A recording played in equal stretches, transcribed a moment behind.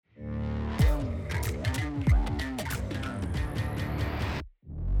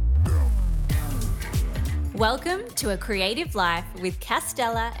Welcome to A Creative Life with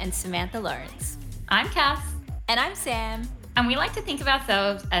Castella and Samantha Lawrence. I'm Cass. And I'm Sam. And we like to think of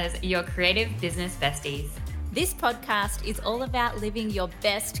ourselves as your creative business besties. This podcast is all about living your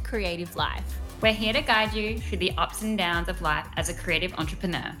best creative life. We're here to guide you through the ups and downs of life as a creative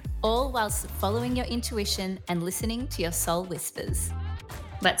entrepreneur. All whilst following your intuition and listening to your soul whispers.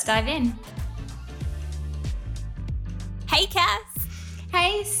 Let's dive in. Hey, Cass.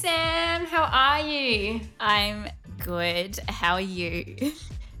 Hey, Sam. How are you? I'm good. How are you?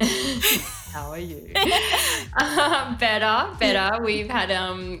 How are you? Better. We've had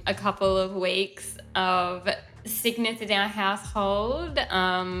a couple of weeks of sickness in our household.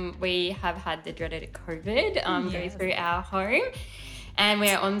 We have had the dreaded COVID go through our home, and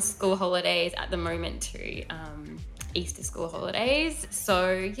we're on school holidays at the moment too. Easter school holidays.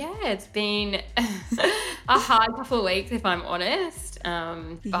 So yeah, it's been a hard couple of weeks if I'm honest.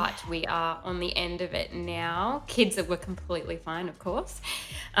 But we are on the end of it now. Kids were completely fine, of course.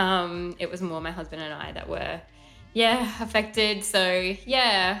 It was more my husband and I that were affected. So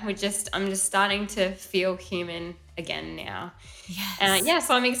yeah, I'm just starting to feel human again now. Yes.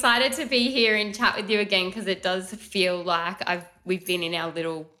 So I'm excited to be here and chat with you again because it does feel like we've been in our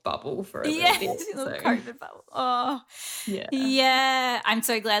little bubble for a little bit. Little COVID bubble. Oh, yeah. I'm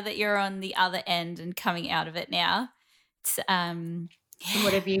so glad that you're on the other end and coming out of it now. It's,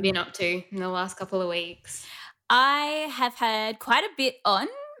 What have you been up to in the last couple of weeks? I have had quite a bit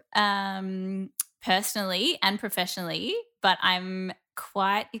on, personally and professionally, but I'm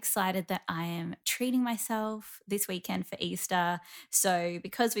quite excited that I am treating myself this weekend for Easter. So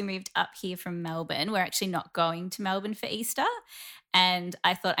because we moved up here from Melbourne, we're actually not going to Melbourne for Easter. And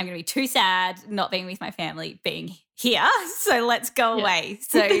I thought I'm going to be too sad not being with my family being here. So let's go away.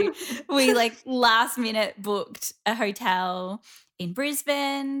 So we last minute booked a hotel in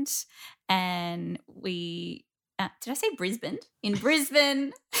Brisbane, and we, did I say Brisbane? In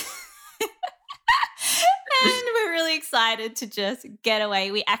Brisbane. And we're really excited to just get away.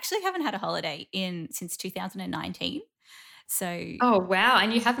 We actually haven't had a holiday since 2019. So oh wow,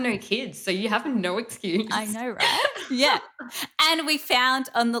 and you have no kids, so you have no excuse. I know, right? Yeah. And we found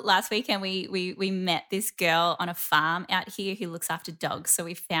on the last weekend we met this girl on a farm out here who looks after dogs. So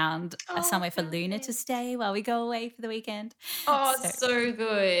we found somewhere for Luna to stay while we go away for the weekend. Oh, so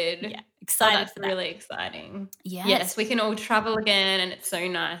good. Yeah, excited for that. Really exciting. Yeah. Yes, we can all travel again, and it's so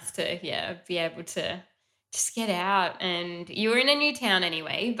nice to be able to just get out. And you were in a new town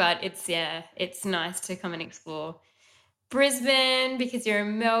anyway, but it's nice to come and explore Brisbane because you're a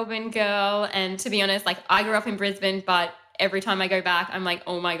Melbourne girl. And to be honest, I grew up in Brisbane, but every time I go back, I'm like,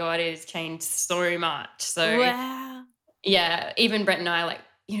 oh my God, it has changed so much. So wow. Yeah, even Brett and I,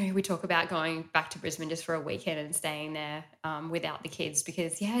 we talk about going back to Brisbane just for a weekend and staying there without the kids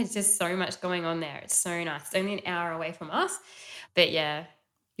because, it's just so much going on there. It's so nice. It's only an hour away from us. But,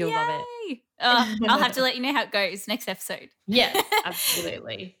 you'll love it. I'll have to let you know how it goes next episode. Yes,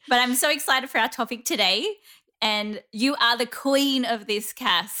 absolutely. But I'm so excited for our topic today. And you are the queen of this,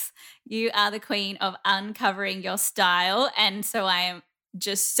 Cass. You are the queen of uncovering your style. And so I am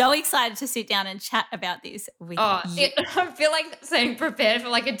just so excited to sit down and chat about this with you. I feel like saying prepared for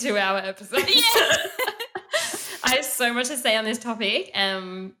a 2-hour episode. Yeah. I have so much to say on this topic.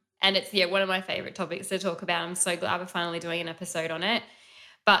 And it's, one of my favorite topics to talk about. I'm so glad we're finally doing an episode on it.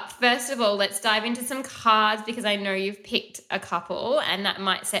 But first of all, let's dive into some cards because I know you've picked a couple and that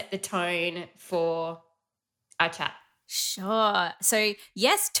might set the tone for our chat. Sure. So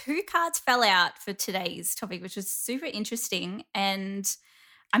yes, 2 cards fell out for today's topic, which was super interesting. And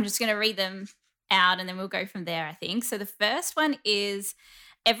I'm just going to read them out and then we'll go from there, I think. So the first one is,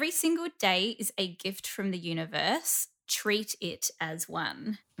 every single day is a gift from the universe. Treat it as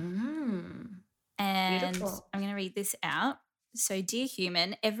one. And Beautiful. I'm going to read this out. So, dear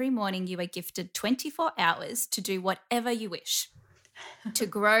human, every morning you are gifted 24 hours to do whatever you wish. To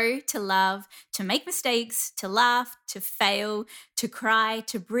grow, to love, to make mistakes, to laugh, to fail, to cry,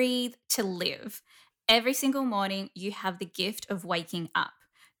 to breathe, to live. Every single morning you have the gift of waking up.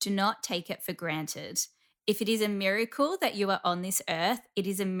 Do not take it for granted. If it is a miracle that you are on this earth, it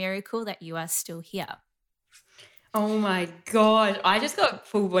is a miracle that you are still here. Oh my God. I just got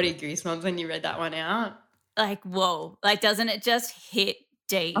full body goosebumps when you read that one out. Whoa. Doesn't it just hit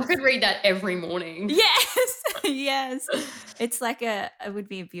deep? I could read that every morning. Yes. Yes. It's it would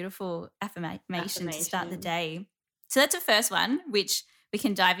be a beautiful affirmation to start the day. So that's the first one, which we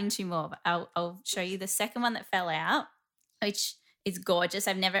can dive into more. But I'll show you the second one that fell out, which is gorgeous.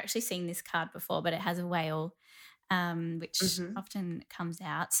 I've never actually seen this card before, but it has a whale, which often comes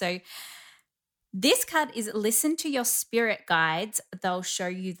out. So this card is, listen to your spirit guides. They'll show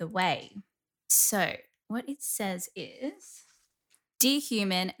you the way. So what it says is, Dear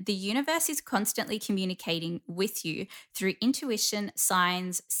human, the universe is constantly communicating with you through intuition,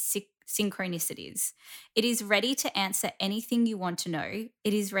 signs, synchronicities. It is ready to answer anything you want to know.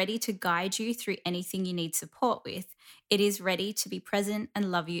 It is ready to guide you through anything you need support with. It is ready to be present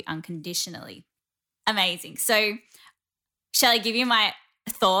and love you unconditionally. Amazing. So, shall I give you my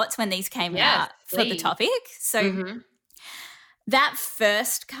thoughts when these came out for the topic? So, that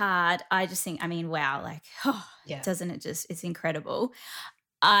first card, I just think, I mean, wow, like, doesn't it just, it's incredible.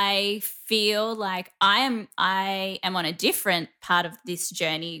 I feel like I am on a different part of this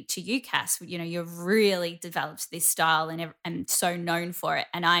journey to you, Cass. You know, you've really developed this style and so known for it.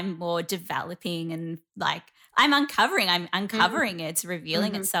 And I'm more developing and like I'm uncovering it. It's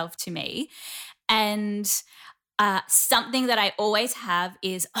revealing itself to me. And something that I always have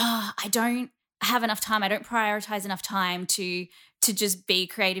is, I don't have enough time. I don't prioritize enough time to just be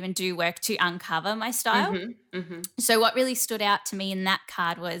creative and do work to uncover my style. So what really stood out to me in that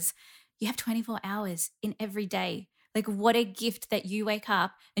card was you have 24 hours in every day. Like, what a gift that you wake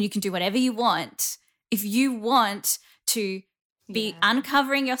up and you can do whatever you want. If you want to be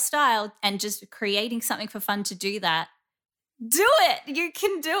uncovering your style and just creating something for fun to do that, do it. You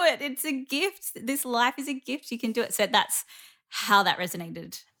can do it. It's a gift. This life is a gift. You can do it. So that's how that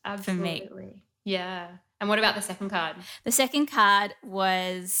resonated for me. Yeah. And what about the second card? The second card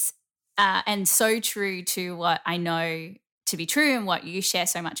was, and so true to what I know to be true and what you share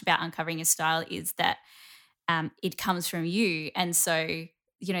so much about uncovering your style, is that it comes from you. And so,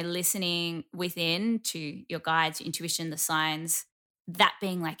 you know, listening within to your guides, your intuition, the signs, that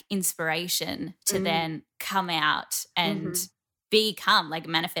being like inspiration to then come out and become, like,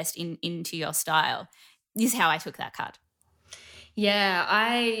 manifest into your style, is how I took that card. Yeah,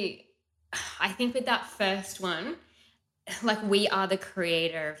 I think with that first one, like, we are the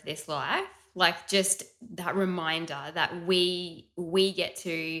creator of this life. Like, just that reminder that we get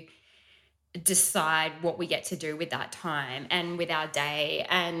to decide what we get to do with that time and with our day,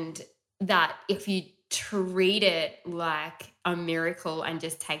 and that if you treat it like a miracle and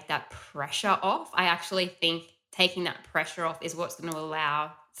just take that pressure off, I actually think taking that pressure off is what's going to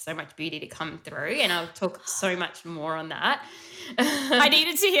allow so much beauty to come through. And I'll talk so much more on that. I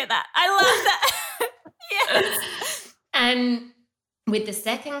needed to hear that. I love that. Yes. And with the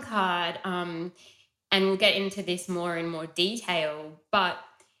second card, and we'll get into this more in more detail, but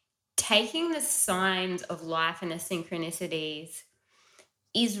taking the signs of life and the synchronicities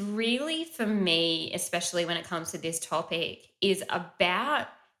is really, for me, especially when it comes to this topic, is about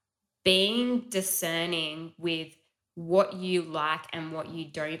being discerning with what you like and what you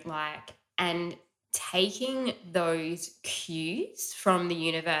don't like, and taking those cues from the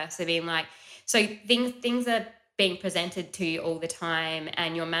universe of being like, so things are being presented to you all the time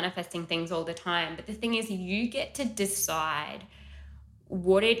and you're manifesting things all the time. But the thing is, you get to decide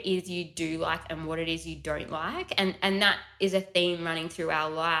what it is you do like and what it is you don't like. And that is a theme running through our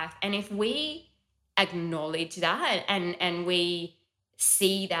life. And if we acknowledge that and we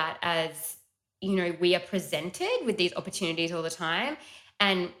see that as, you know, we are presented with these opportunities all the time,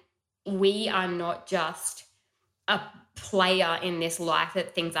 and we are not just a player in this life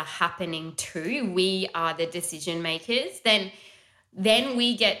that things are happening to, we are the decision makers, then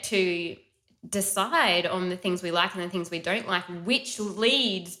we get to decide on the things we like and the things we don't like, which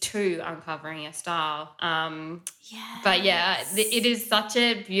leads to uncovering your style. But yeah, it is such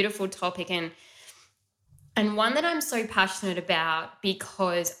a beautiful topic, and one that I'm so passionate about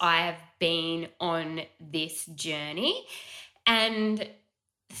because I have been on this journey. And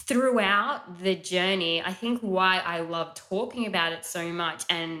throughout the journey, I think why I love talking about it so much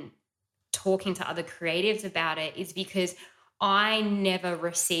and talking to other creatives about it is because I never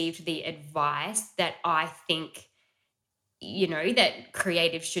received the advice that I think, you know, that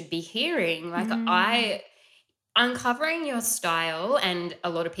creatives should be hearing. Like, uncovering your style, and a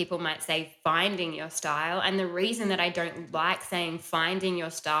lot of people might say finding your style. And the reason that I don't like saying finding your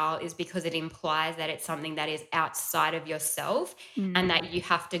style is because it implies that it's something that is outside of yourself and that you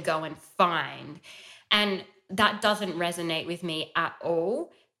have to go and find. And that doesn't resonate with me at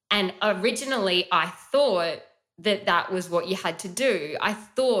all. And originally I thought that was what you had to do. I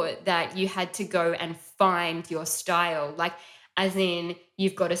thought that you had to go and find your style, like, as in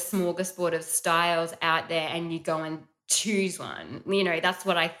you've got a smorgasbord of styles out there and you go and choose one. You know, that's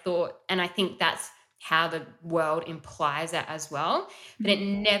what I thought. And I think that's how the world implies it as well. But it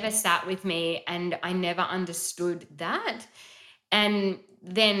never sat with me and I never understood that. And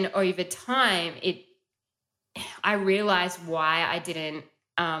then over time, I realized why I didn't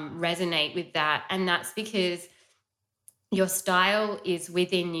resonate with that. And that's because your style is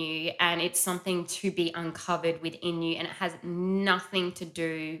within you, and it's something to be uncovered within you, and it has nothing to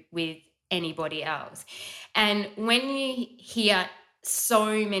do with anybody else. And when you hear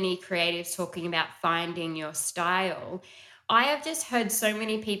so many creatives talking about finding your style, I have just heard so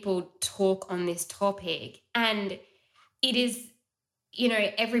many people talk on this topic, and it is,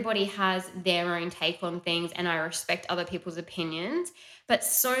 everybody has their own take on things, and I respect other people's opinions, but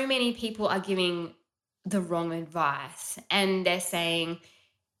so many people are giving the wrong advice, and they're saying,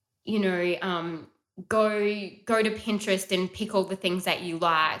 you know, go to Pinterest and pick all the things that you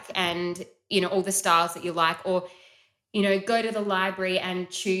like, and all the styles that you like, or go to the library and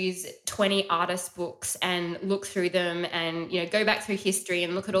choose 20 artist books and look through them, and go back through history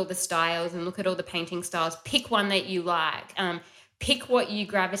and look at all the styles and look at all the painting styles, pick one that you like, pick what you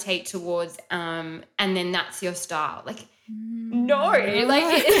gravitate towards, and then that's your style. Like, no,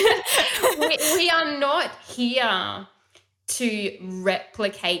 like we are not here to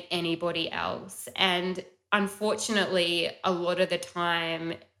replicate anybody else. And unfortunately, a lot of the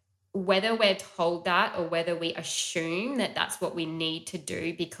time, whether we're told that or whether we assume that that's what we need to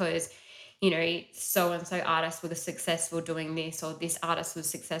do because, so and so artist was successful doing this, or this artist was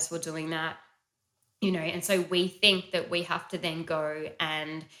successful doing that, and so we think that we have to then go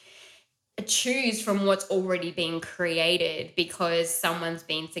and choose from what's already been created because someone's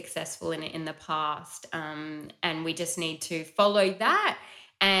been successful in it in the past, and we just need to follow that,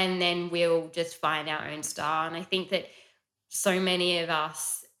 and then we'll just find our own style. And I think that so many of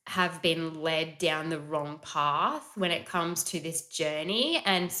us have been led down the wrong path when it comes to this journey.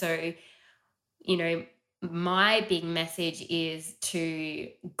 And so, my big message is to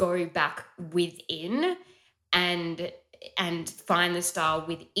go back within and find the style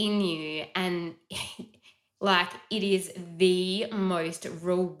within you. And like, it is the most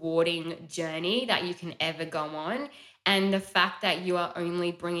rewarding journey that you can ever go on. And the fact that you are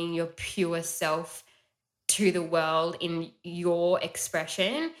only bringing your pure self to the world in your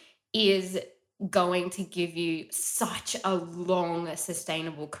expression is going to give you such a long,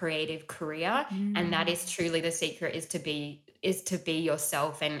 sustainable, creative career. And that is truly the secret, is to be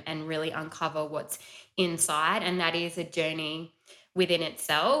yourself and really uncover what's inside. And that is a journey within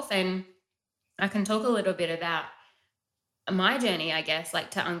itself. And I can talk a little bit about my journey, I guess, like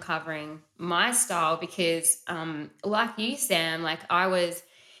to uncovering my style, because like you, Sam, like I was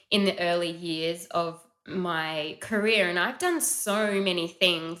in the early years of my career and I've done so many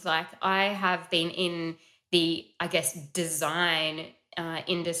things. Like I have been in the, I guess, design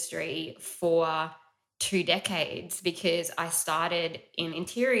industry for 2 decades, because I started in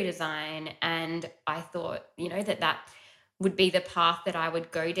interior design and I thought, that would be the path that I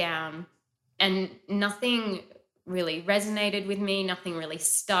would go down, and nothing really resonated with me, nothing really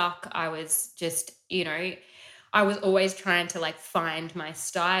stuck. I was just, I was always trying to like find my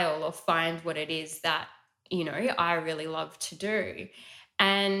style or find what it is that, I really love to do.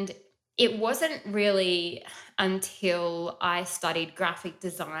 And it wasn't really until I studied graphic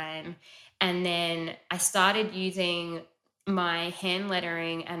design and then I started using my hand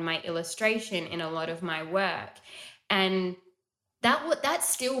lettering and my illustration in a lot of my work. And that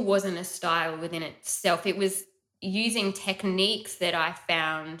still wasn't a style within itself. It was using techniques that I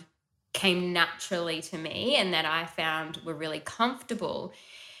found came naturally to me and that I found were really comfortable.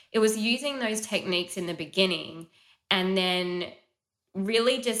 It was using those techniques in the beginning and then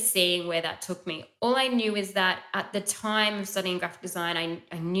really just seeing where that took me. All I knew is that at the time of studying graphic design,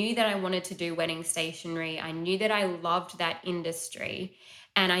 I knew that I wanted to do wedding stationery. I knew that I loved that industry.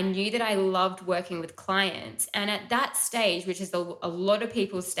 And I knew that I loved working with clients. And at that stage, which is a lot of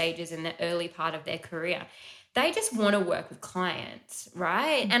people's stages in the early part of their career, they just want to work with clients,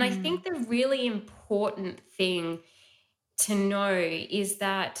 right? And I think the really important thing to know is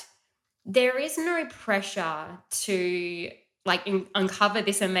that there is no pressure to like uncover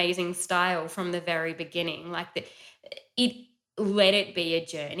this amazing style from the very beginning. Like let it be a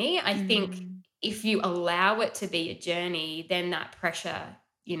journey. I think if you allow it to be a journey, then that pressure,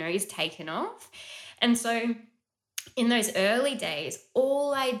 is taken off. And so in those early days,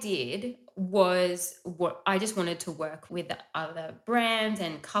 all I did was what I just wanted to work with other brands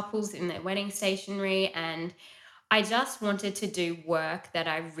and couples in their wedding stationery. And I just wanted to do work that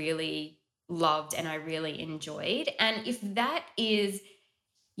I really loved and I really enjoyed. And if that is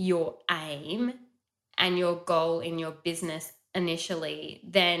your aim and your goal in your business initially,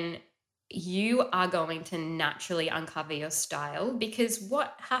 then you are going to naturally uncover your style, because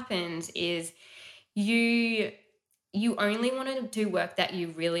what happens is you only want to do work that you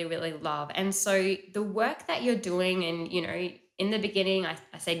really, really love. And so the work that you're doing and, in the beginning, I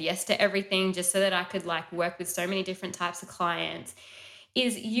said yes to everything just so that I could like work with so many different types of clients,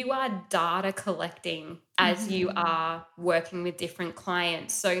 is you are data collecting as you Mhm. are working with different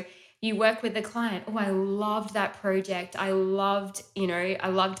clients. So you work with the client. Oh, I loved that project. I loved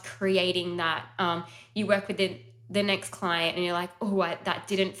creating that. You work with the next client and you're like, oh, that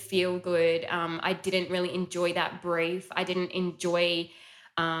didn't feel good. I didn't really enjoy that brief. I didn't enjoy,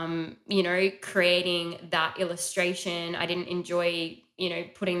 creating that illustration. I didn't enjoy,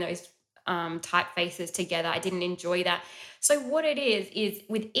 putting those typefaces together. I didn't enjoy that. So what it is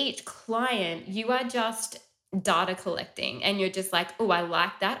with each client, you are just data collecting and you're just like, oh, I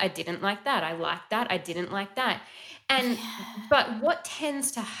like that. I didn't like that. I like that. I didn't like that. And Yeah. but what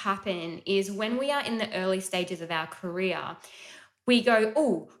tends to happen is when we are in the early stages of our career, we go,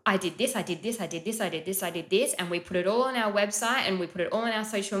 oh, I did this, I did this, I did this, I did this, I did this. And we put it all on our website and we put it all on our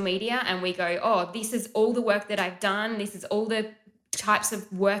social media and we go, oh, this is all the work that I've done. This is all the types of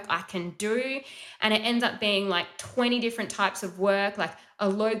work I can do. And it ends up being like 20 different types of work, like a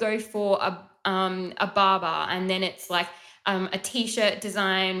logo for a barber. And then it's like a t-shirt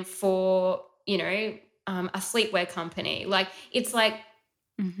design for, a sleepwear company. Like it's like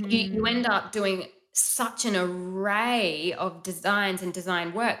you Mhm. end up doing such an array of designs and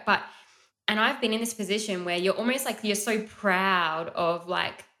design work. And I've been in this position where you're almost like you're so proud of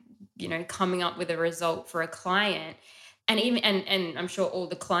like, coming up with a result for a client. And even and I'm sure all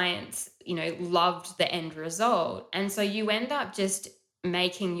the clients, loved the end result. And so you end up just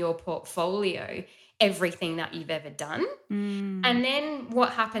making your portfolio everything that you've ever done. Mm. And then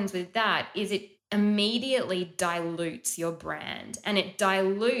what happens with that is it immediately dilutes your brand and it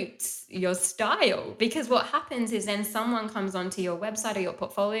dilutes your style, because what happens is then someone comes onto your website or your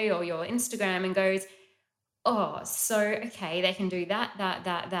portfolio or your Instagram and goes, oh, so okay, they can do that,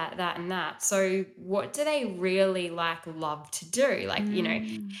 that, and that. So what do they really like love to do? Like,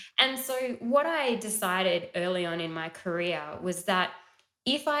 Mm. and so what I decided early on in my career was that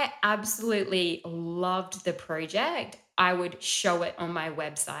if I absolutely loved the project, I would show it on my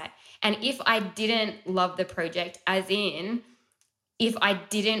website. And if I didn't love the project, as in, if I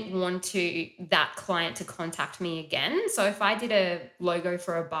didn't want that client to contact me again. So if I did a logo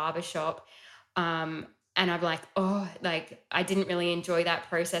for a barbershop, and I'm like, oh, like I didn't really enjoy that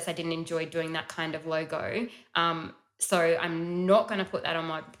process. I didn't enjoy doing that kind of logo. So I'm not going to put that on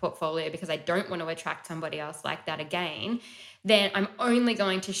my portfolio because I don't want to attract somebody else like that again. Then I'm only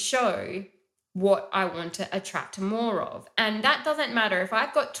going to show what I want to attract more of. And that doesn't matter if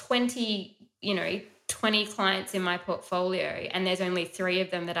I've got 20 clients in my portfolio and there's only 3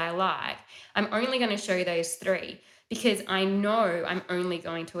 of them that I like. I'm only going to show those 3 because I know I'm only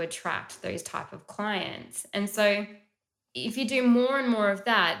going to attract those type of clients. And so if you do more and more of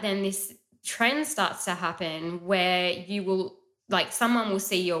that, then this trend starts to happen where you will, like, someone will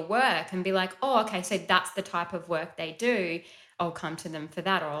see your work and be like, oh, okay, so that's the type of work they do. I'll come to them for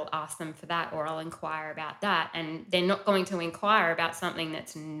that, or I'll ask them for that, or I'll inquire about that. And they're not going to inquire about something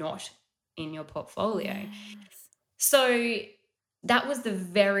that's not in your portfolio. Yes. So that was the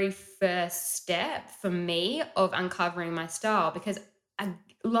very first step for me of uncovering my style, because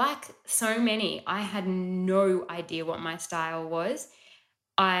like so many, I had no idea what my style was.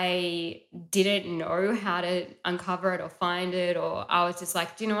 I didn't know how to uncover it or find it, or I was just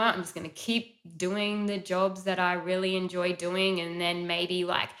like, do you know what? I'm just going to keep doing the jobs that I really enjoy doing. And then maybe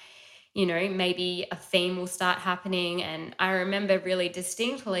maybe a theme will start happening. And I remember really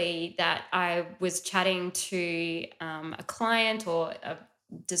distinctly that I was chatting to a client or a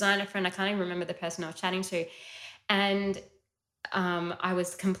designer friend. I can't even remember the person I was chatting to. And I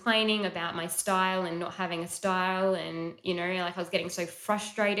was complaining about my style and not having a style. And, like I was getting so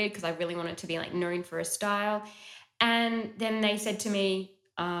frustrated because I really wanted to be like known for a style. And then they said to me,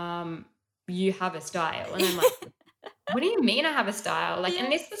 you have a style. And I'm like, what do you mean I have a style? Like,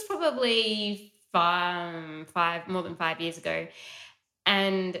 and Yeah. this was probably more than 5 years ago.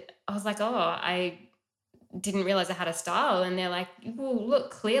 And I was like, oh, I didn't realize I had a style. And they're like, well, look,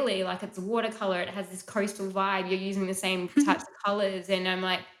 clearly, like it's watercolor. It has this coastal vibe. You're using the same types of colors. And I'm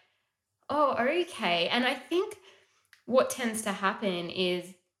like, oh, okay. And I think what tends to happen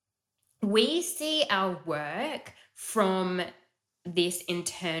is we see our work from this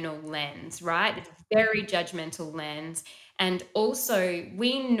internal lens, right? This very judgmental lens. And also,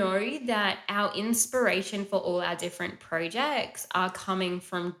 we know that our inspiration for all our different projects are coming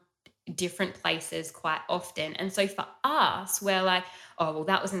from different places quite often. And so for us, we're like, oh, well,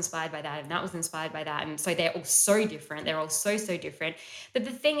 that was inspired by that, and that was inspired by that. And so they're all so different. They're all so, so different. But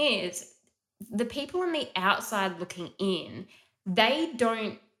the thing is, the people on the outside looking in, they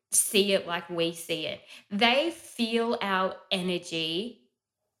don't see it like we see it. They feel our energy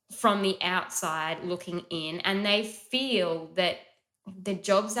from the outside looking in, and they feel that the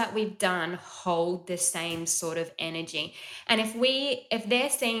jobs that we've done hold the same sort of energy. And if they're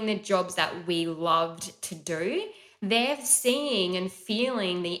seeing the jobs that we loved to do, they're seeing and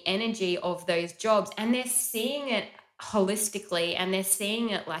feeling the energy of those jobs, and they're seeing it holistically, and they're seeing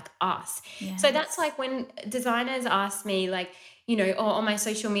it like us. So that's Yes. like when designers ask me, like, on my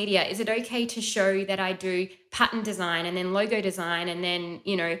social media, is it okay to show that I do pattern design and then logo design and then,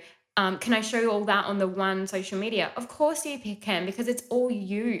 can I show all that on the one social media? Of course you can, because it's all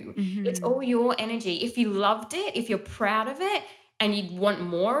you. It's Mm-hmm. all your energy. If you loved it, if you're proud of it and you want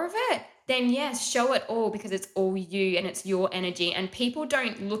more of it, then yes, show it all, because it's all you and it's your energy. And people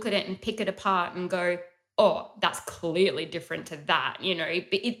don't look at it and pick it apart and go, oh, that's clearly different to that,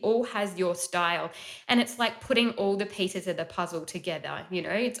 but it all has your style. And it's like putting all the pieces of the puzzle together,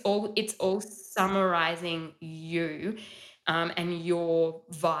 it's all summarizing you, and your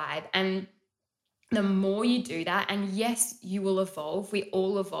vibe. And the more you do that, and yes, you will evolve, we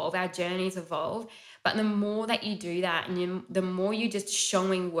all evolve, our journeys evolve, but the more that you do that, and the more you just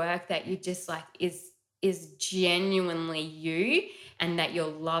showing work that you just like is genuinely you and that you're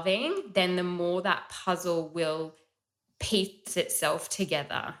loving, then the more that puzzle will piece itself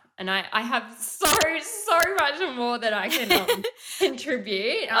together. And I have so much more that I can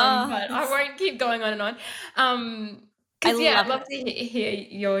contribute, Oh, but I won't keep going on and on. I Because yeah, I'd love love it. to hear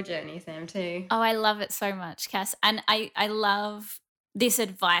your journey, Sam, too. Oh, I love it so much, Cass. And I love this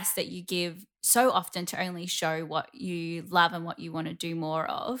advice that you give so often, to only show what you love and what you want to do more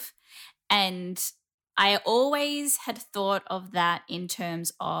of. And I always had thought of that in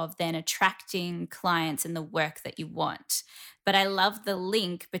terms of then attracting clients and the work that you want. But I love the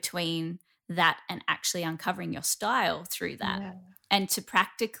link between that and actually uncovering your style through that. Yeah. And to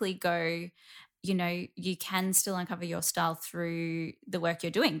practically go, you can still uncover your style through the work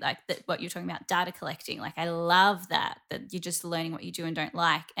you're doing, like what you're talking about, data collecting. Like, I love that you're just learning what you do and don't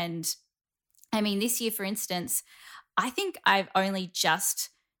like. And I mean, this year, for instance, I think I've only just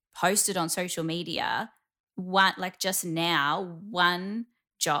posted on social media just now, one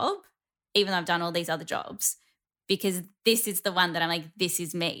job, even though I've done all these other jobs, because this is the one that I'm like, this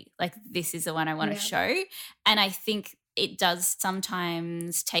is me. Like, this is the one I want to Yeah. show. And I think it does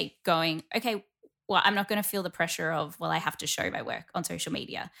sometimes take going, okay, well, I'm not going to feel the pressure of, well, I have to show my work on social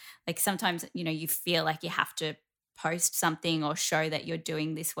media. Like, sometimes, you feel like you have to post something or show that you're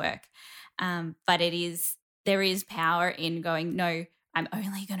doing this work. But there is power in going, no, I'm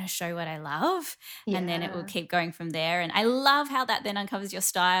only going to show what I love. And then it will Yeah. keep going from there. And I love how that then uncovers your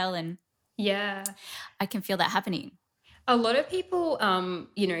style. And Yeah. I can feel that happening. A lot of people,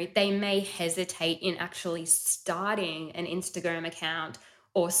 they may hesitate in actually starting an Instagram account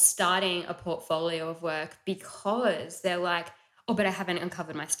or starting a portfolio of work, because they're like, oh, but I haven't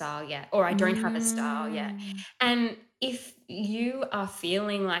uncovered my style yet, or I don't have a style yet. Mm, And if you are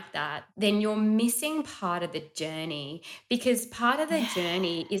feeling like that, then you're missing part of the journey, because part of the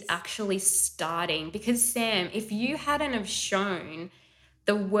journey is yes. actually starting. Because, Sam, if you hadn't have shown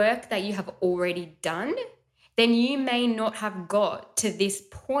the work that you have already done, then you may not have got to this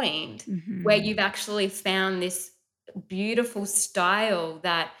point where Mm-hmm. you've actually found this beautiful style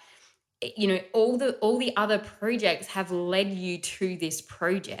that, all the other projects have led you to this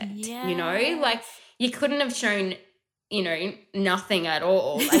project, like Yes. you couldn't have shown, nothing at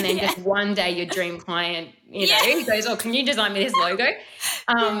all, and then Yeah. just one day your dream client, Yeah. goes, oh, can you design me this logo?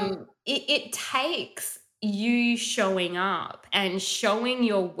 Yeah. It takes you showing up and showing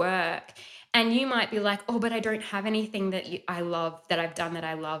your work. And you might be like, oh, but I don't have anything I love, that I've done that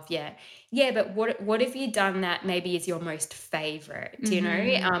I love yet. Yeah, but what have you done that maybe is your most favorite,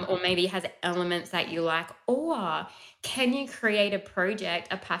 Mm-hmm. or maybe has elements that you like? Or can you create a project,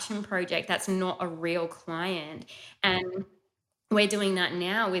 a passion project that's not a real client? And we're doing that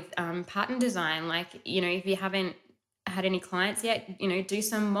now with pattern design. Like, if you haven't had any clients yet, do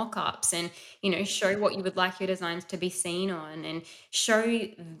some mock-ups and, show what you would like your designs to be seen on, and show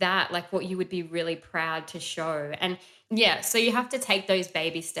that, like, what you would be really proud to show. And yeah, so you have to take those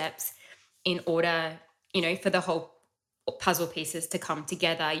baby steps in order, for the whole puzzle pieces to come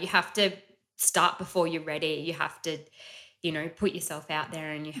together. You have to start before you're ready. You have to, put yourself out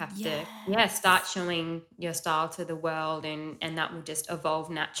there, and you have to, yeah, start Yes. showing your style to the world, and that will just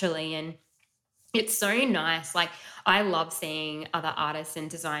evolve naturally. And it's so nice. Like, I love seeing other artists and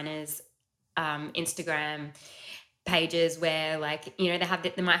designers Instagram pages where like, you know,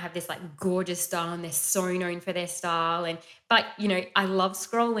 they might have this like gorgeous style and they're so known for their style. And but you know, I love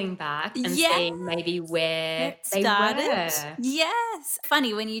scrolling back and Yes. seeing maybe where Get they started. were. Yes.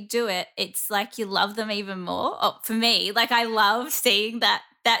 Funny when you do it, it's like you love them even more. Oh, for me, like I love seeing that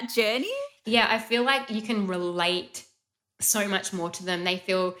journey. Yeah, I feel like you can relate so much more to them. They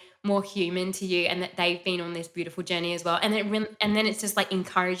feel more human to you and that they've been on this beautiful journey as well. And then it's just like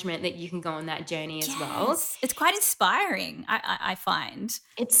encouragement that you can go on that journey as well. Yes. It's quite inspiring, I find.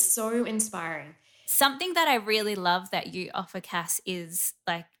 It's so inspiring. Something that I really love that you offer, Cass, is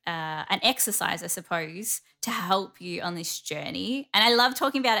like an exercise, I suppose, to help you on this journey. And I love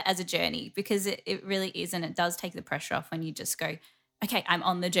talking about it as a journey because it really is, and it does take the pressure off when you just go, okay, I'm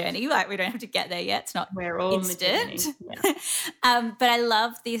on the journey. Like we don't have to get there yet. It's not We're all on the instant. journey. Yeah. But I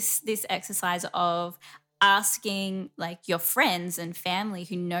love this exercise of asking like your friends and family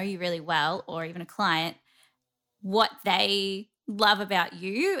who know you really well, or even a client, what they love about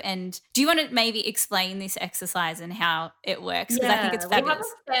you. And do you want to maybe explain this exercise and how it works? Because I think it's Yeah, fabulous.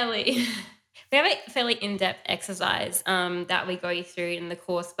 we have a fairly in-depth exercise that we go through in the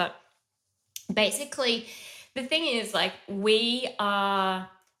course, but basically the thing is like we are,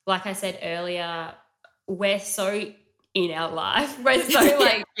 like I said earlier, we're so in our life. We're so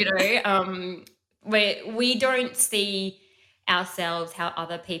like, you know, we don't see ourselves how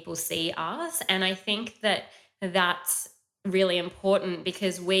other people see us. And I think that that's really important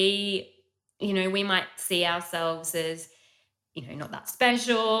because you know, we might see ourselves as, you know, not that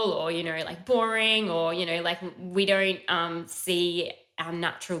special or, you know, like boring or, you know, like we don't see our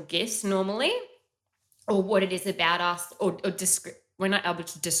natural gifts normally or what it is about us or we're not able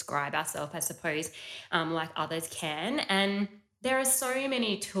to describe ourselves, I suppose, like others can. And there are so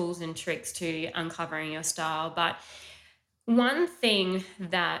many tools and tricks to uncovering your style. But one thing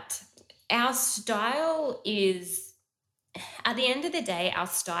that our style is, at the end of the day, our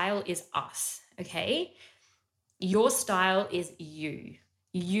style is us, okay? Your style is you.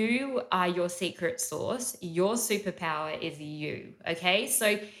 You are your secret sauce. Your superpower is you, okay?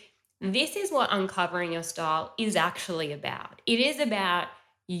 So this is what uncovering your style is actually about. It is about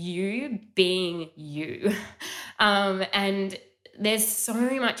you being you. And there's so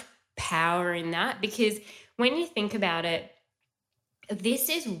much power in that because when you think about it, this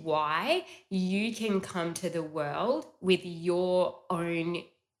is why you can come to the world with your own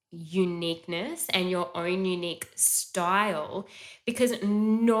uniqueness and your own unique style because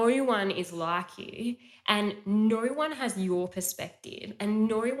no one is like you and no one has your perspective and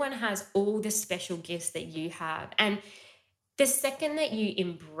no one has all the special gifts that you have. And the second that you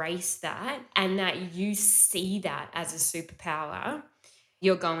embrace that and that you see that as a superpower,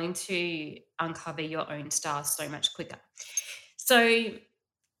 you're going to uncover your own style so much quicker. So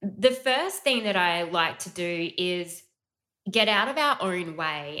the first thing that I like to do is get out of our own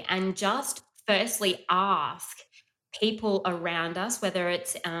way and just firstly ask people around us, whether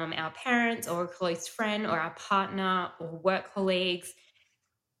it's our parents or a close friend or our partner or work colleagues,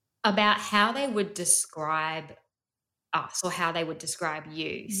 about how they would describe us or how they would describe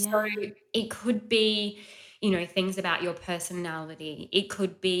you. So Yeah. it could be, you know, things about your personality. It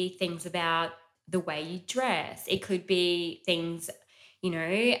could be things about the way you dress. It could be things, you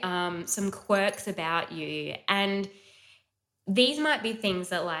know, some quirks about you. And these might be things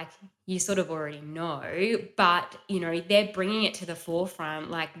that like you sort of already know, but you know, they're bringing it to the forefront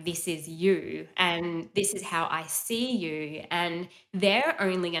like this is you and this is how I see you. And they're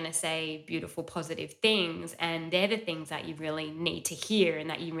only going to say beautiful, positive things. And they're the things that you really need to hear and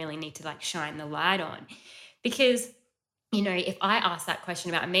that you really need to like shine the light on. Because, you know, if I ask that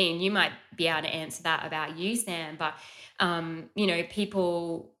question about me and you might be able to answer that about you, Sam, but, you know,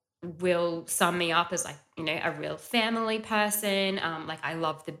 people will sum me up as like, you know, a real family person. Like I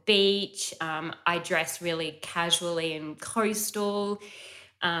love the beach. I dress really casually and coastal.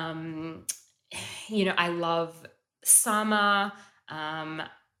 Um, you know, I love summer.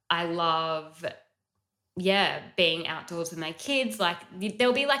 I love, yeah, being outdoors with my kids. Like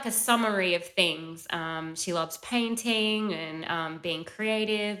there'll be like a summary of things. She loves painting and being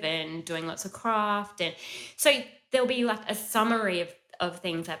creative and doing lots of craft. And so there'll be like a summary of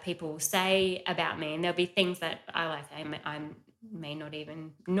things that people will say about me. And there'll be things that I may not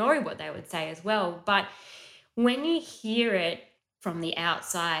even know what they would say as well. But when you hear it from the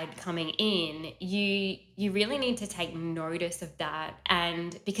outside coming in, you really need to take notice of that.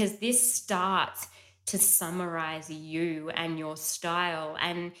 And because this starts to summarize you and your style,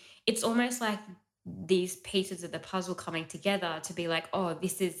 and it's almost like these pieces of the puzzle coming together to be like, oh,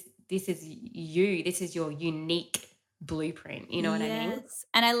 this is you, this is your unique blueprint. You know what I mean? Yes.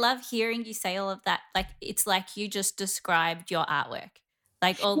 And I love hearing you say all of that. Like, it's like you just described your artwork.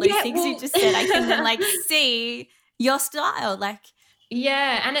 Like all those Yeah, things you well, just said, I can then like see your style. Like,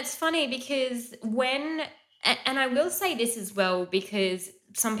 yeah, and it's funny because and I will say this as well because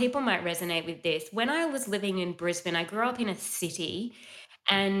some people might resonate with this. When I was living in Brisbane, I grew up in a city,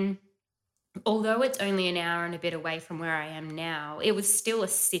 and although it's only an hour and a bit away from where I am now, it was still a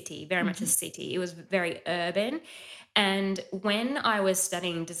city, very much a city. It was very urban. And when I was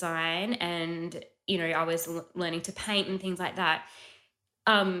studying design and, I was learning to paint and things like that,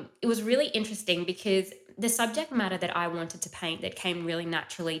 it was really interesting because the subject matter that I wanted to paint that came really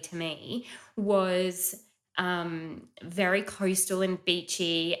naturally to me was very coastal and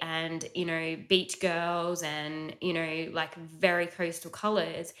beachy and, beach girls and, like very coastal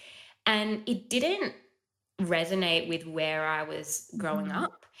colors. And it didn't resonate with where I was growing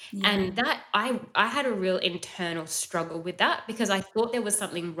up. And that I had a real internal struggle with that because I thought there was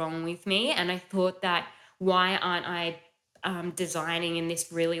something wrong with me. And I thought that why aren't I designing in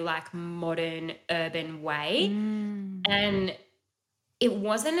this really like modern urban way? And it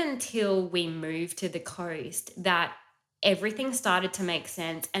wasn't until we moved to the coast that everything started to make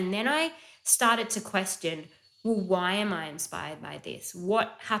sense. And then I started to question, well, why am I inspired by this?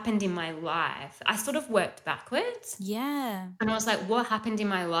 What happened in my life? I sort of worked backwards. yeah. And I was like, what happened in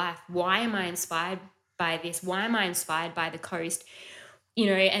my life? Why am I inspired by this? Why am I inspired by the coast?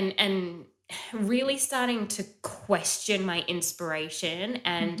 And really starting to question my inspiration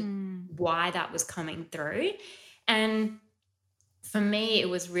and why that was coming through. And for me, it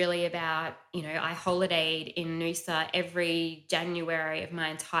was really about, I holidayed in Noosa every January of my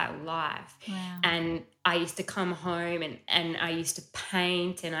entire life. Wow. And I used to come home and I used to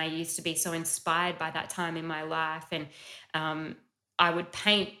paint and I used to be so inspired by that time in my life. And I would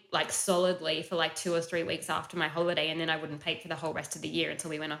paint like solidly for like 2 or 3 weeks after my holiday, and then I wouldn't paint for the whole rest of the year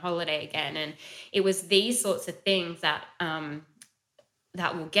until we went on holiday again. And it was these sorts of things that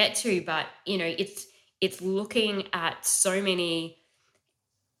that we'll get to, but it's looking at so many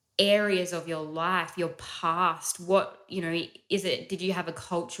areas of your life, your past. What, is it, did you have a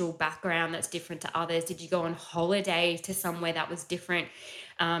cultural background that's different to others? Did you go on holiday to somewhere that was different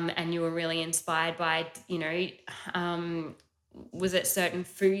and you were really inspired by, was it certain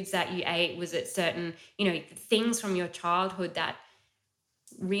foods that you ate? Was it certain, things from your childhood that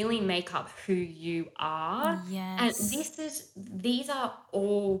really make up who you are? Yes. And these are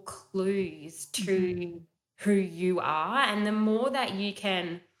all clues to who you are. And the more that you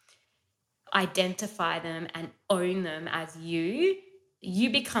can identify them and own them as you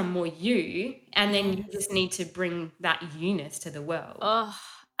become more you, and then you just need to bring that you-ness to the world. Oh,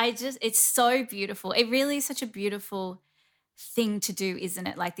 it's so beautiful. It really is such a beautiful thing to do, isn't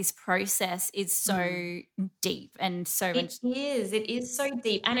it? Like this process is so deep and so much. It is so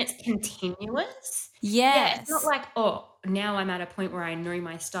deep and it's continuous. Yes. Yeah, it's not like, oh, now I'm at a point where I know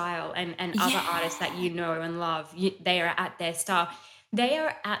my style and other artists that you know and love, they are at their style. They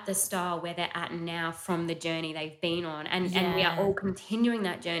are at the style where they're at now from the journey they've been on. And we are all continuing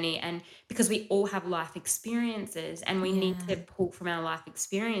that journey. And because we all have life experiences and we need to pull from our life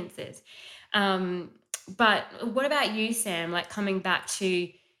experiences. But what about you, Sam? Like coming back to,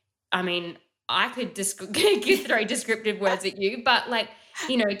 I mean, I could throw descriptive words at you, but like,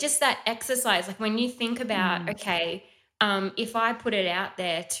 just that exercise, like when you think about, okay, if I put it out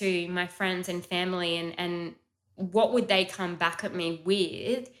there to my friends and family and what would they come back at me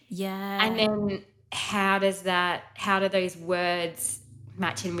with? Yeah. And then how do those words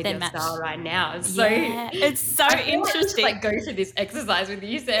match in with your style right now? So it's so interesting. Like go through this exercise with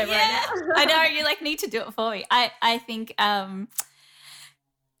you, Sam, right now. I know, you like need to do it for me. I think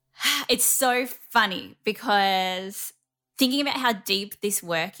it's so funny because thinking about how deep this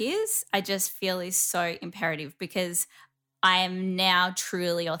work is, I just feel is so imperative because I am now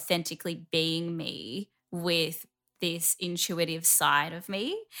truly authentically being me with this intuitive side of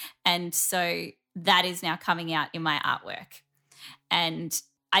me. And so that is now coming out in my artwork. And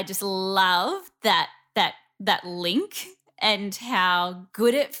I just love that link and how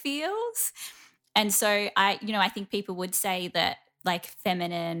good it feels. And so I think people would say that like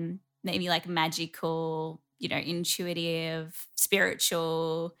feminine, maybe like magical, intuitive,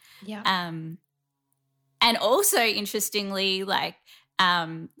 spiritual. Yeah. And also interestingly, like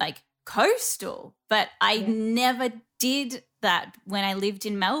coastal, but I never did that when I lived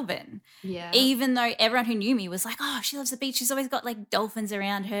in Melbourne. Yeah. Even though everyone who knew me was like, oh, she loves the beach. She's always got like dolphins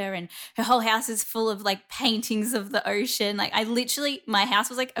around her and her whole house is full of like paintings of the ocean. Like my house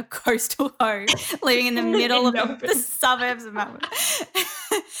was like a coastal home living in the middle of the suburbs of Melbourne.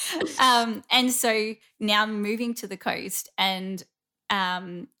 And so now moving to the coast and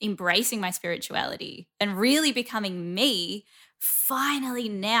embracing my spirituality and really becoming me, finally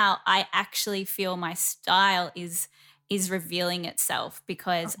now I actually feel my style is revealing itself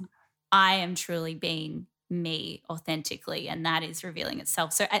because I am truly being me authentically, and that is revealing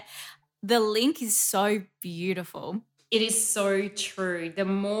itself. So the link is so beautiful. It is so true. The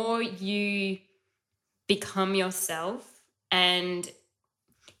more you become yourself and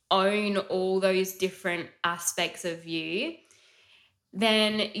own all those different aspects of you,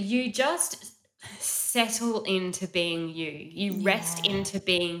 then you just settle into being you. You rest into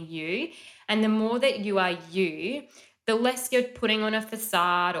being you. And the more that you are you, the less you're putting on a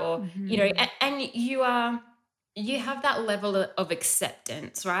facade or, you know, and you have that level of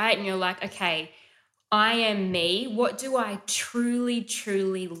acceptance, right? And you're like, okay, I am me. What do I truly,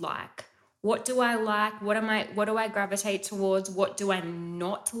 truly like? What do I like? What do I gravitate towards? What do I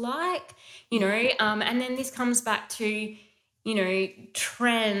not like? You know, and then this comes back to, you know,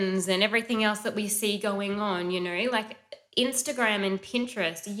 trends and everything else that we see going on, you know, like Instagram and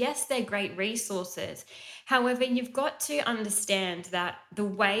Pinterest. Yes, they're great resources. However, you've got to understand that the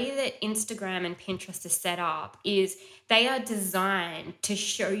way that Instagram and Pinterest are set up is they are designed to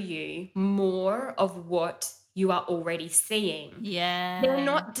show you more of what you are already seeing. Yeah. They're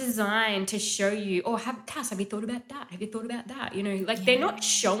not designed to show you, oh, Cass, have you thought about that? Have you thought about that? You know, like they're not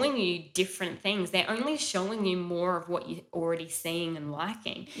showing you different things. They're only showing you more of what you're already seeing and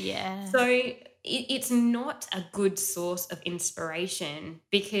liking. Yeah. So it's not a good source of inspiration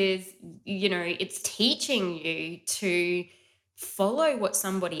because, you know, it's teaching you to follow what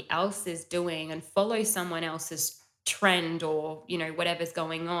somebody else is doing and follow someone else's trend or, you know, whatever's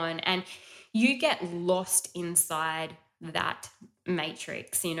going on. And you get lost inside that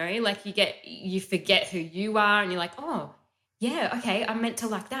matrix, you know, like you forget who you are and you're like, oh, yeah, okay, I'm meant to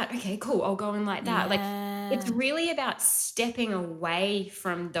like that. Okay, cool. I'll go and like that. Like it's really about stepping away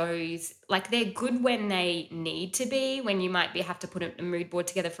from those. Like they're good when they need to be, when you might have to put a mood board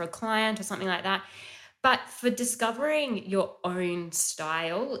together for a client or something like that. But for discovering your own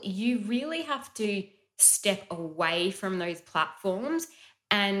style, you really have to step away from those platforms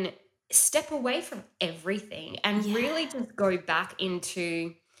and step away from everything and really just go back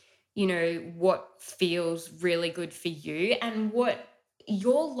into, you know, what feels really good for you and what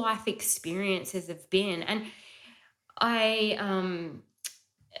your life experiences have been. And I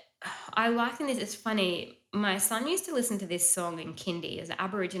liken this, it's funny, my son used to listen to this song in kindy as an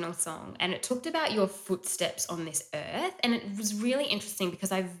Aboriginal song, and it talked about your footsteps on this earth. And it was really interesting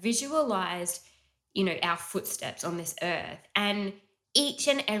because I visualized, you know, our footsteps on this earth, and each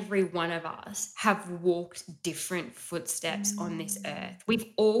and every one of us have walked different footsteps on this earth. We've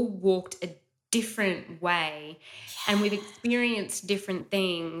all walked a different way and we've experienced different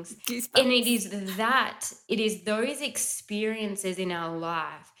things. Goosebumps. And it is those experiences in our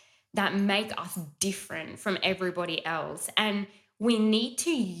life that make us different from everybody else. And we need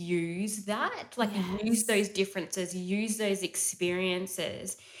to use that, like use those differences, use those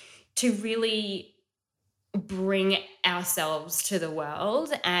experiences to really bring ourselves to the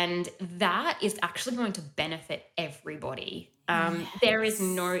world. And that is actually going to benefit everybody. There is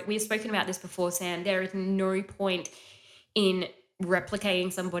we've spoken about this before, Sam, there is no point in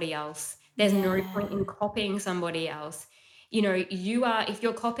replicating somebody else. There's no point in copying somebody else. You know, if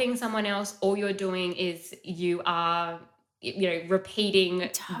you're copying someone else, all you're doing is you are, you know, repeating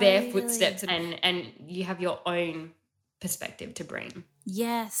their footsteps, and you have your own perspective to bring.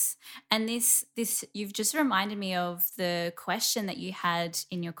 Yes. And this you've just reminded me of the question that you had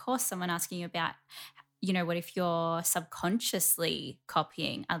in your course, someone asking you about, you know, what if you're subconsciously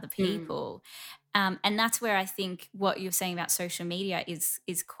copying other people? And that's where I think what you're saying about social media is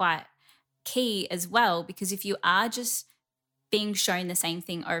quite key as well, because if you are just being shown the same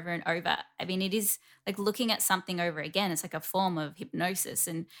thing over and over, I mean, it is like looking at something over again. It's like a form of hypnosis,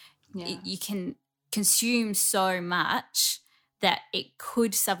 and you can consume so much that it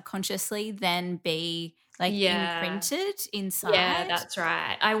could subconsciously then be like imprinted inside. Yeah, that's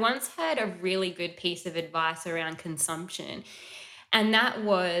right. I once heard a really good piece of advice around consumption, and that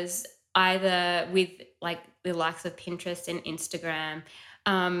was either with like the likes of Pinterest and Instagram,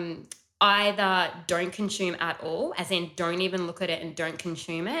 either don't consume at all, as in don't even look at it and don't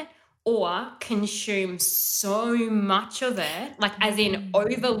consume it, or consume so much of it, like as in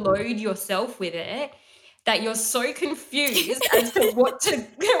overload yourself with it, that you're so confused as to what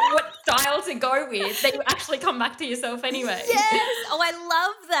style to go with that you actually come back to yourself anyway. Yes. Oh, I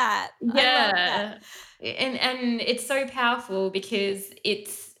love that. Yeah. I love that. And it's so powerful because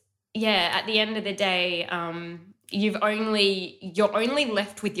it's, at the end of the day, you're only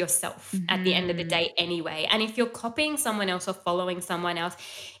left with yourself at the end of the day anyway. And if you're copying someone else or following someone else,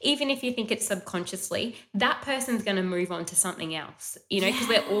 even if you think it's subconsciously, that person's going to move on to something else, because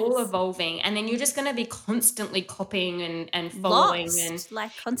we're all evolving, and then you're just going to be constantly copying and following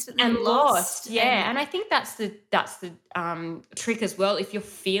constantly and lost. Yeah. And I think that's the trick as well. If you're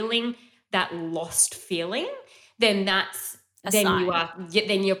feeling that lost feeling, then that's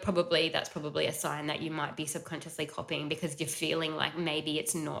probably a sign that you might be subconsciously copying, because you're feeling like maybe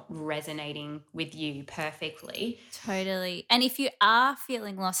it's not resonating with you perfectly. Totally. And if you are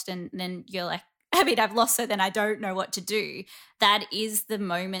feeling lost and then you're like, I mean, I've lost, so then I don't know what to do, that is the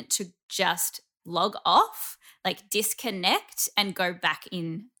moment to just log off, like disconnect and go back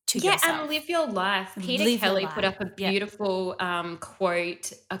in to yourself. And live your life. Peter Kelly put up a beautiful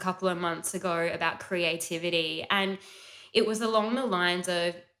quote a couple of months ago about creativity, and it was along the lines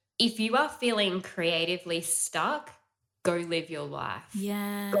of, if you are feeling creatively stuck, go live your life.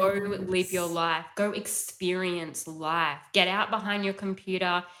 Yeah. Go live your life. Go experience life. Get out behind your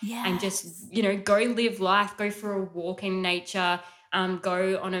computer and just, go live life. Go for a walk in nature.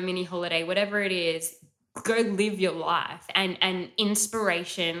 Go on a mini holiday, whatever it is. Go live your life, and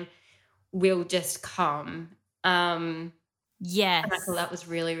inspiration will just come. Yes. And I thought that was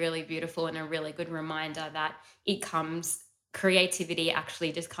really, really beautiful, and a really good reminder that creativity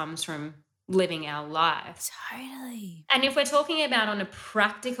actually just comes from living our lives. Totally. And if we're talking about on a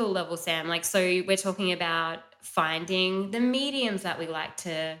practical level, Sam, so we're talking about finding the mediums that we like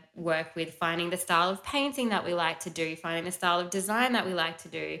to work with, finding the style of painting that we like to do, finding the style of design that we like to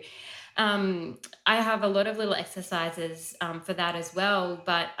do. I have a lot of little exercises for that as well.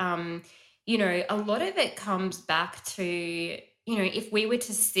 But, a lot of it comes back to, if we were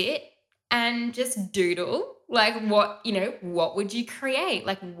to sit and just doodle, what would you create?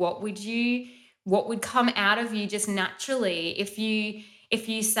 What would come out of you just naturally if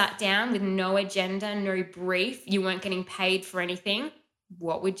you sat down with no agenda, no brief, you weren't getting paid for anything?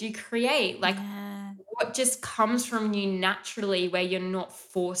 What would you create? What just comes from you naturally, where you're not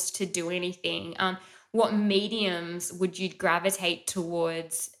forced to do anything? What mediums would you gravitate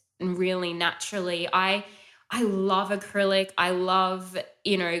towards really naturally? I love acrylic. I love,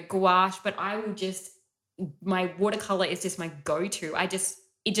 gouache, but my watercolor is just my go-to. It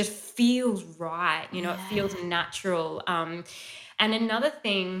just feels right. It feels natural. And another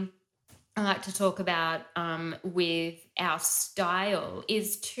thing I like to talk about with our style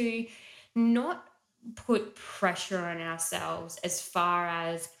is to not put pressure on ourselves as far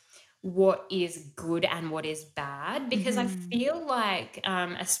as what is good and what is bad, because I feel like,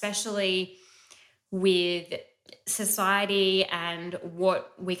 especially with society and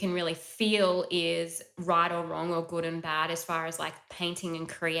what we can really feel is right or wrong or good and bad as far as painting and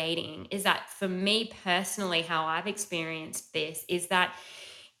creating, is that for me personally, how I've experienced this is that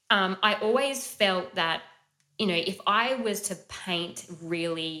I always felt that, if I was to paint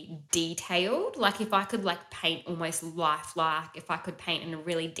really detailed, if I could paint almost lifelike, if I could paint in a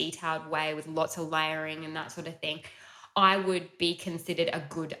really detailed way with lots of layering and that sort of thing, I would be considered a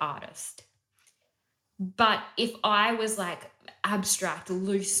good artist. But if I was abstract,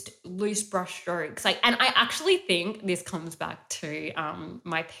 loose brush strokes, and I actually think this comes back to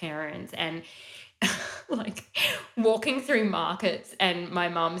my parents and walking through markets and my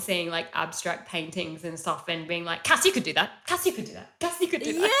mum seeing abstract paintings and stuff and being like, Cass, you could do that. Cass, you could do that. Cass, you could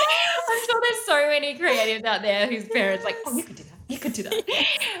do that. Yes. I'm sure there's so many creatives out there whose parents oh, you could do that. You could do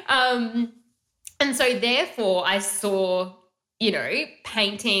that. And so therefore I saw,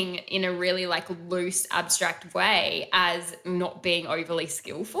 painting in a really loose abstract way as not being overly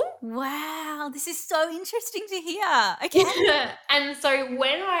skillful. Wow, this is so interesting to hear. Okay. And so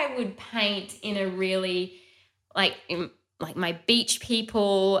when I would paint in a really my beach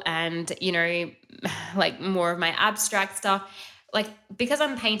people and, more of my abstract stuff, because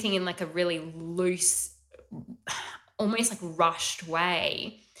I'm painting in a really loose, almost rushed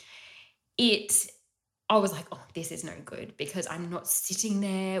way, I was like, oh, this is no good, because I'm not sitting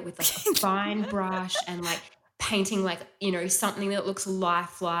there with a fine brush and painting something that looks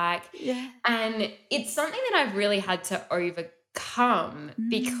lifelike. Yeah. And it's something that I've really had to overcome,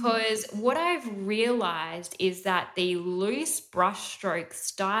 because what I've realized is that the loose brushstroke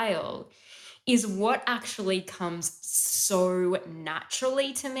style is what actually comes so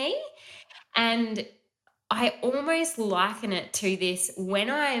naturally to me. And I almost liken it to this: when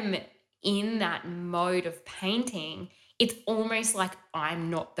I'm in that mode of painting, it's almost like I'm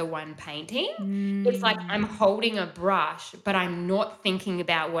not the one painting. It's like I'm Mm. holding a brush, but I'm not thinking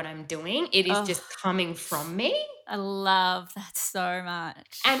about what I'm doing. It is Oh, just coming from me. I love that so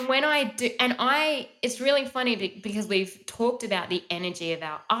much. And when I do, and it's really funny because we've talked about the energy of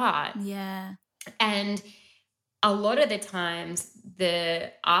our art. Yeah. And a lot of the times,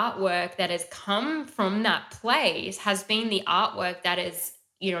 the artwork that has come from that place has been the artwork that has,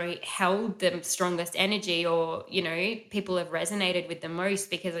 held the strongest energy, or, people have resonated with the most,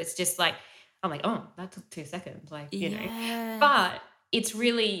 because it's just like, I'm like, oh, that took 2 seconds, Yes. But it's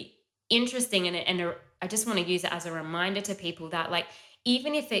really interesting. I just want to use it as a reminder to people that, like,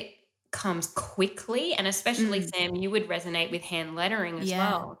 even if it comes quickly, and especially Mm. Sam, you would resonate with hand lettering as Yeah.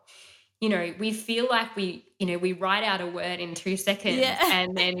 well. We feel like we write out a word in 2 seconds, Yeah.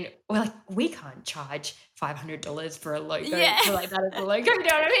 and then we're like, we can't charge $500 for a logo, Yeah. for like that as a logo. You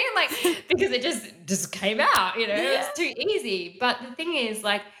know what I mean? Like, because it just came out, Yeah. it's too easy. But the thing is,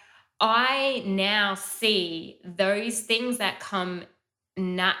 like, I now see those things that come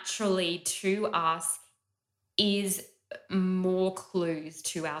naturally to us is more clues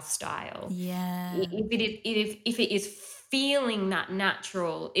to our style. Yeah. If it is feeling that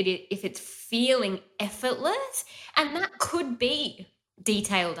natural, if it's feeling effortless, and that could be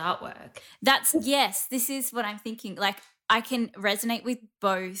detailed artwork. Yes, this is what I'm thinking. Like, I can resonate with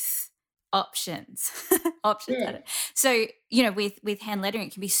both options. Options. I Mm. don't. So, with hand lettering,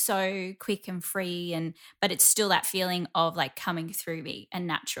 it can be so quick and free, but it's still that feeling of like coming through me and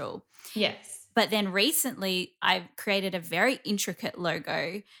natural. Yes. But then recently, I've created a very intricate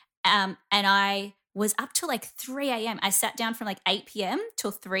logo, and I was up till like 3 a.m. I sat down from like 8 p.m.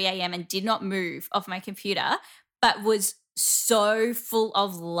 till 3 a.m. and did not move off my computer, but was so full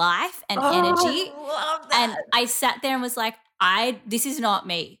of life and energy. Oh, I love And that. I sat there and was like, this is not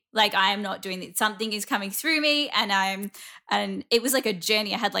me. Like, I am not doing this. Something is coming through me, and it was like a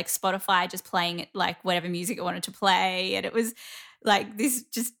journey. I had like Spotify just playing it, like whatever music I wanted to play. And it was like this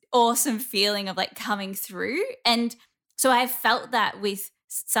just awesome feeling of like coming through. And so I felt that with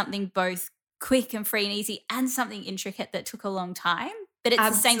something both quick and free and easy, and something intricate that took a long time, but it's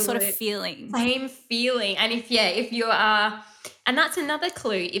the same sort of Absolute feeling. same feeling. And if you are, and that's another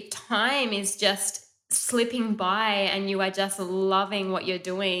clue, if time is just slipping by and you are just loving what you're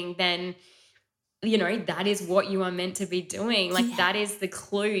doing, then that is what you are meant to be doing. Like, Yeah. that is the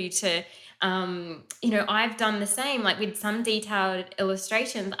clue to, I've done the same, like with some detailed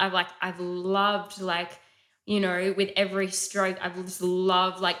illustrations. I've loved, like, with every stroke, I've just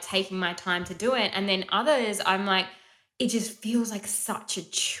loved like taking my time to do it. And then others, I'm like, it just feels like such a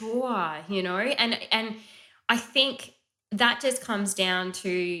chore, and I think that just comes down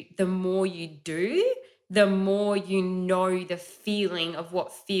to, the more you do, the more you know the feeling of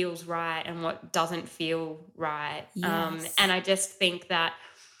what feels right and what doesn't feel right. And Yes. I just think that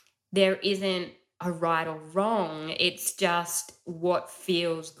there isn't a right or wrong. It's just what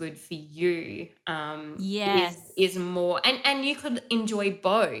feels good for you, Yes. is more, and you could enjoy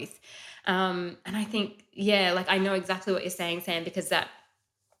both. And I think, yeah, like, I know exactly what you're saying, Sam, because that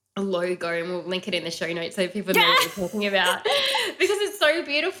logo, and we'll link it in the show notes so people know what we're talking about, because it's so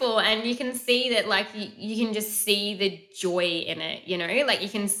beautiful, and you can see that, like, you can just see the joy in it, like, you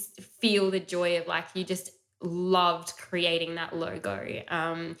can feel the joy of, like, you just loved creating that logo.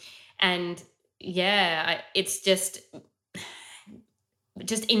 And yeah, it's just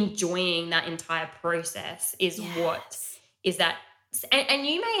enjoying that entire process is what Yes. is that. And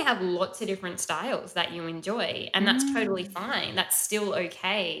you may have lots of different styles that you enjoy, and that's totally Mm. fine, that's still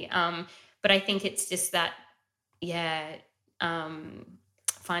okay. But I think it's just that, yeah, um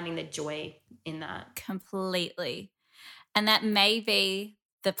finding the joy in that. Completely. And that may be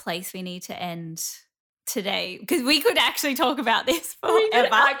the place we need to end today, because we could actually talk about this We could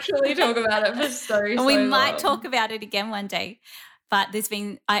forever. actually talk about it for And we so might talk long. about it again one day. But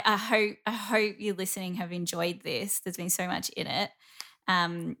I hope you listening have enjoyed this. There's been so much in it.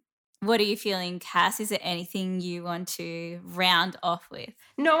 Um, what are you feeling, Cass? Is there anything you want to round off with?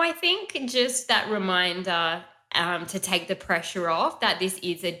 No, I think just that reminder, to take the pressure off, that this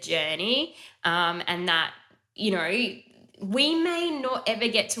is a journey, and that, we may not ever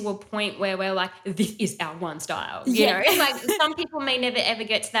get to a point where we're like, this is our one style, Yeah. like, some people may never ever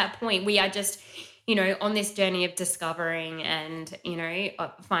get to that point. We are just, on this journey of discovering, and,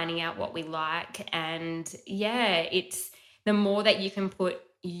 finding out what we like. And yeah, it's the more that you can put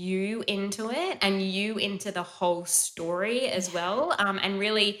you into it, and you into the whole story as well, and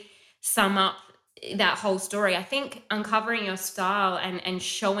really sum up that whole story. I think uncovering your style, and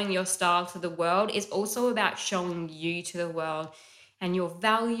showing your style to the world, is also about showing you to the world, and your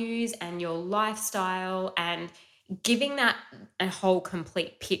values and your lifestyle, and giving that a whole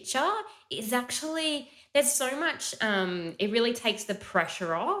complete picture is actually, there's so much, it really takes the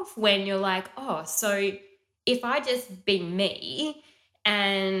pressure off when you're like, oh, so if I just be me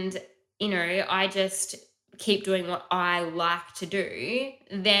and, I just keep doing what I like to do,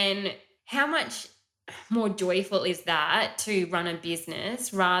 then how much more joyful is that to run a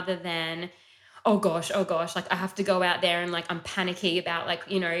business rather than, oh gosh, like I have to go out there and like I'm panicky about like,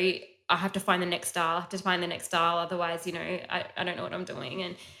 I have to find the next style, otherwise, I don't know what I'm doing.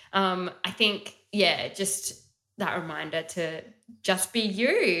 And I think, just that reminder to just be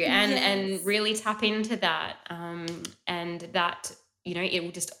you and really tap into that, and that, it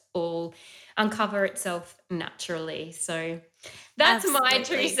will just all uncover itself naturally. So that's my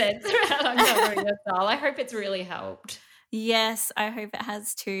 2 cents around uncovering your style. I hope it's really helped. Yes, I hope it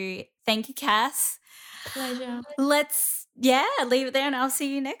has too. Thank you, Cass. Pleasure. Let's, leave it there and I'll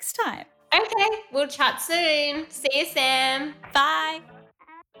see you next time. Okay, we'll chat soon. See you, Sam. Bye.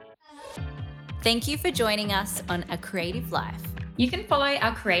 Thank you for joining us on A Creative Life. You can follow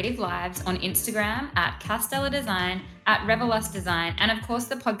our creative lives on Instagram at Castella Design, at Revelust Design, and of course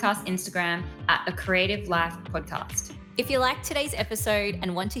the podcast Instagram at A Creative Life Podcast. If you liked today's episode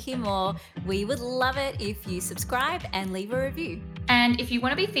and want to hear more, we would love it if you subscribe and leave a review. And if you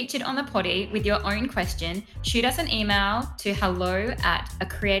want to be featured on the potty with your own question, shoot us an email to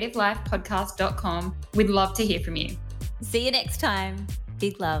hello@acreativelifepodcast.com. We'd love to hear from you. See you next time.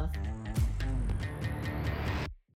 Big love.